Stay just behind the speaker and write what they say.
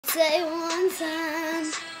Say one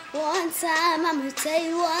time, I'm gonna tell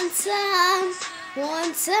you one time, I'm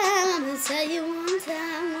gonna tell you one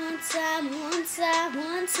time.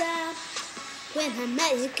 When I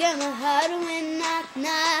met you, girl, my heart went knock,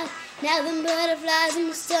 knock. Now them butterflies in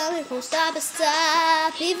my stomach won't stop us,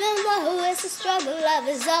 stop. Even though it's a struggle, love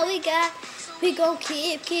is all we got. We gon'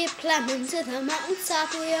 keep climbing to the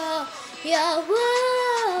mountaintop. Your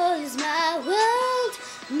world is my world,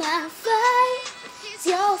 my fight is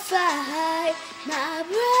your fight. My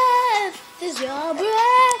breath is your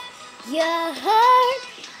breath, your heart,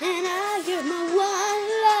 and I give my one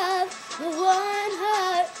love, my one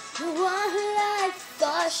heart, my one life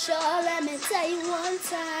for sure. Let me tell you one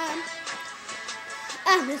time,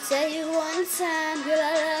 I'ma tell you one time, girl I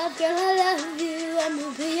love you.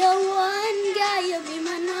 I'ma be your one guy, you'll be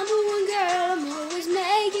my number one girl. I'm always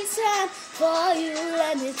making time for you.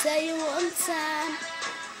 Let me tell you one time,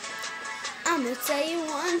 I'ma tell you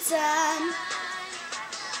one time.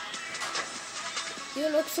 You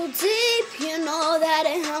look so deep, you know that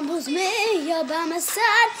it humbles me. You're by my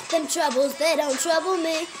side, them troubles, they don't trouble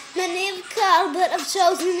me. Many have called, but I've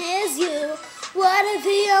chosen is you. Whatever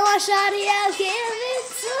you want, shawty, I'll give it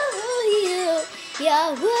to you.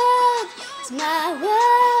 Your world is my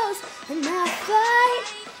world, and my fight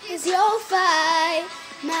is your fight.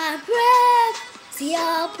 My breath is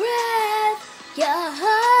your breath, your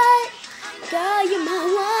heart. Girl, you're my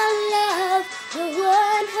one love, my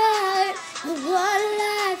one heart, my one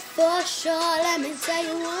life for sure. Let me tell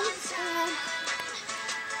you one time,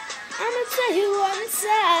 I'ma tell you one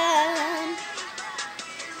time.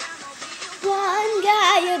 One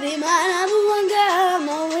guy, you'll be my number one girl. I'm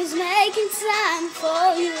always making time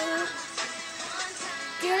for you.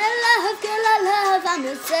 Girl, I love,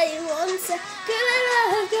 I'ma tell you one time. Girl, I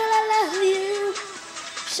love you.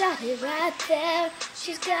 Shot it right there,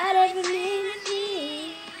 she's got everything I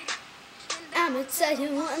need. I'ma tell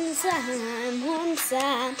you one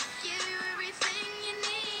time.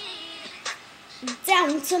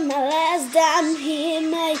 Down to my last dime, he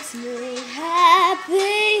makes me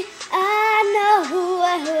happy. I know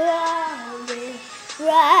I'll be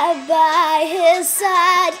right by his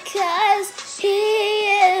side, 'cause he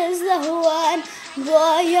is the one.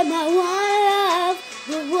 Boy, you're my one love,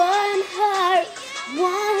 my one heart,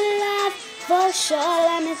 one life for sure.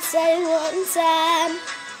 Let me tell you one time,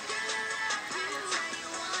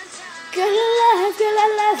 girl, I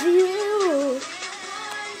love you.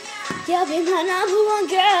 You'll be my number one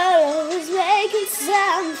girl, always making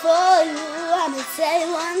time for you. I'ma tell you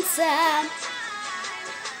one time,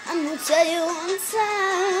 I'ma tell you one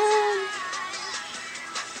time.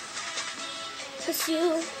 'Cause you,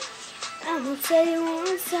 I'ma tell you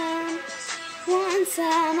one time, I'ma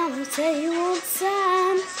tell you one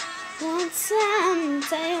time,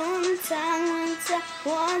 tell you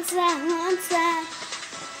one time.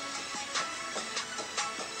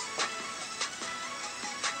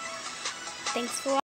 Thanks for watching.